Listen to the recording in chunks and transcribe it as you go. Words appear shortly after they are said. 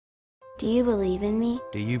Do you believe in me?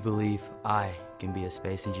 Do you believe I can be a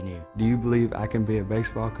space engineer? Do you believe I can be a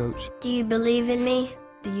baseball coach? Do you believe in me?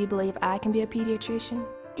 Do you believe I can be a pediatrician?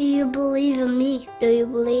 Do you believe in me? Do you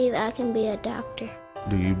believe I can be a doctor?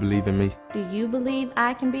 Do you believe in me? Do you believe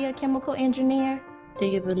I can be a chemical engineer? Do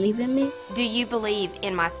you believe in me? Do you believe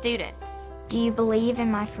in my students? Do you believe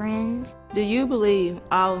in my friends? Do you believe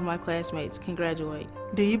all of my classmates can graduate?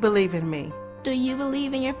 Do you believe in me? Do you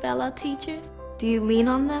believe in your fellow teachers? Do you lean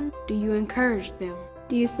on them? Do you encourage them?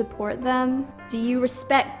 Do you support them? Do you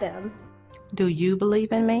respect them? Do you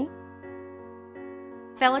believe in me?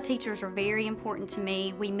 Fellow teachers are very important to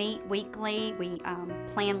me. We meet weekly, we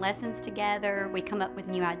plan lessons together, we come up with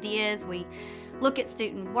new ideas, we look at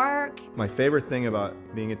student work. My favorite thing about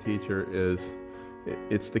being a teacher is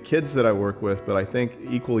it's the kids that I work with, but I think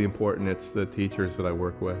equally important, it's the teachers that I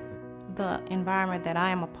work with. The environment that I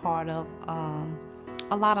am a part of,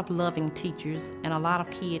 a lot of loving teachers and a lot of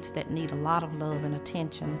kids that need a lot of love and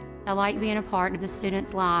attention. I like being a part of the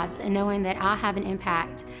students' lives and knowing that I have an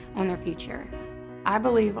impact on their future. I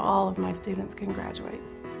believe all of my students can graduate.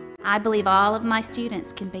 I believe all of my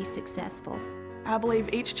students can be successful. I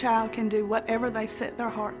believe each child can do whatever they set their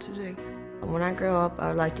heart to do. When I grow up, I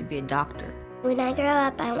would like to be a doctor. When I grow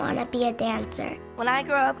up, I want to be a dancer. When I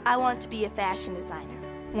grow up, I want to be a fashion designer.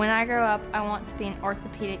 When I grow up, I want to be an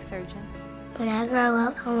orthopedic surgeon. When I grow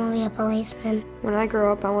up, I want to be a policeman. When I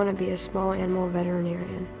grow up, I want to be a small animal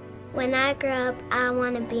veterinarian. When I grow up, I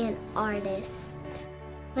want to be an artist.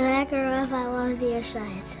 When I grow up, I want to be a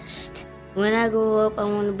scientist. When I grow up, I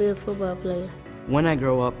want to be a football player. When I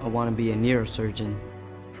grow up, I want to be a neurosurgeon.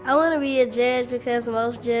 I want to be a judge because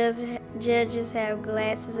most judges have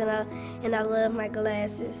glasses and I love my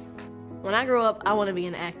glasses. When I grow up, I want to be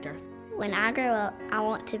an actor. When I grow up, I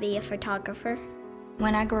want to be a photographer.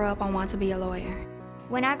 When I grow up, I want to be a lawyer.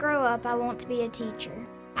 When I grow up, I want to be a teacher.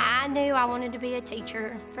 I knew I wanted to be a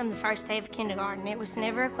teacher from the first day of kindergarten. It was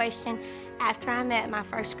never a question after I met my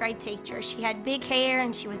first grade teacher. She had big hair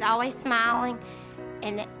and she was always smiling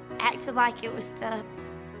and it acted like it was the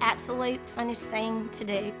absolute funnest thing to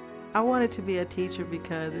do. I wanted to be a teacher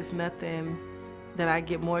because it's nothing that I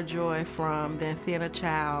get more joy from than seeing a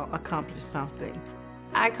child accomplish something.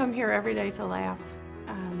 I come here every day to laugh.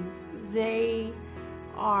 They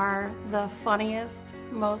are the funniest,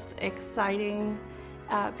 most exciting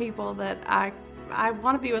people that I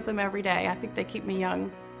want to be with them every day. I think they keep me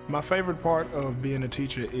young. My favorite part of being a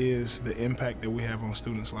teacher is the impact that we have on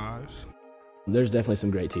students' lives. There's definitely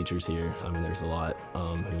some great teachers here. I mean, there's a lot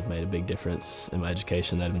who've made a big difference in my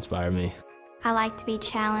education that have inspired me. I like to be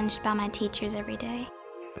challenged by my teachers every day.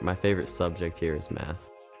 My favorite subject here is math.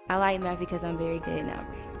 I like math because I'm very good at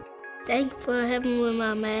numbers. Thanks for helping me with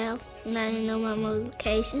my math. Now you know my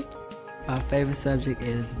multiplication. My favorite subject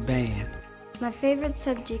is band. My favorite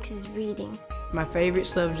subject is reading. My favorite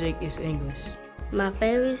subject is English. My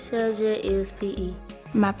favorite subject is PE.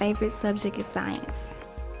 My favorite subject is science.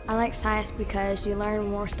 I like science because you learn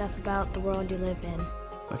more stuff about the world you live in.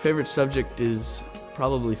 My favorite subject is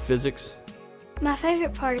probably physics. My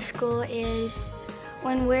favorite part of school is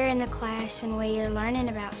when we're in the class and we're learning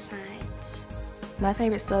about science. My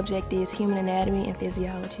favorite subject is human anatomy and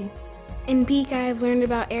physiology. In peak, I've learned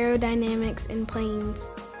about aerodynamics and planes.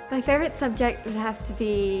 My favorite subject would have to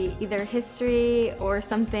be either history or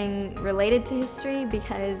something related to history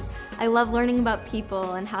because I love learning about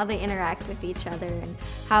people and how they interact with each other and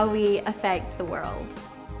how we affect the world.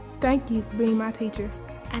 Thank you for being my teacher.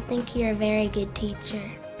 I think you're a very good teacher.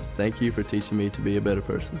 Thank you for teaching me to be a better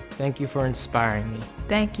person. Thank you for inspiring me.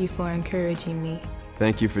 Thank you for encouraging me.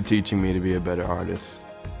 Thank you for teaching me to be a better artist.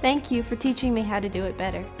 Thank you for teaching me how to do it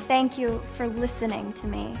better. Thank you for listening to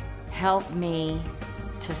me. Help me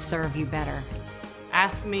to serve you better.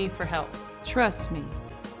 Ask me for help. Trust me.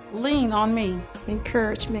 Lean on me.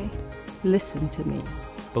 Encourage me. Listen to me.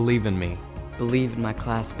 Believe in me. Believe in my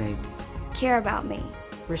classmates. Care about me.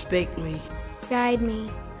 Respect me. Guide me.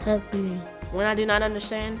 Help me. When I do not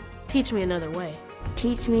understand, teach me another way.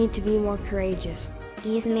 Teach me to be more courageous.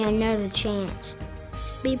 Give me another chance.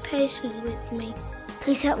 Be patient with me.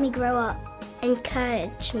 Please help me grow up.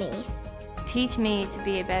 Encourage me. Teach me to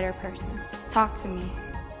be a better person. Talk to me.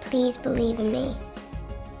 Please believe in me.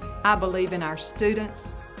 I believe in our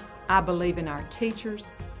students. I believe in our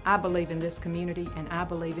teachers. I believe in this community, and I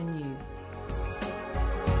believe in you.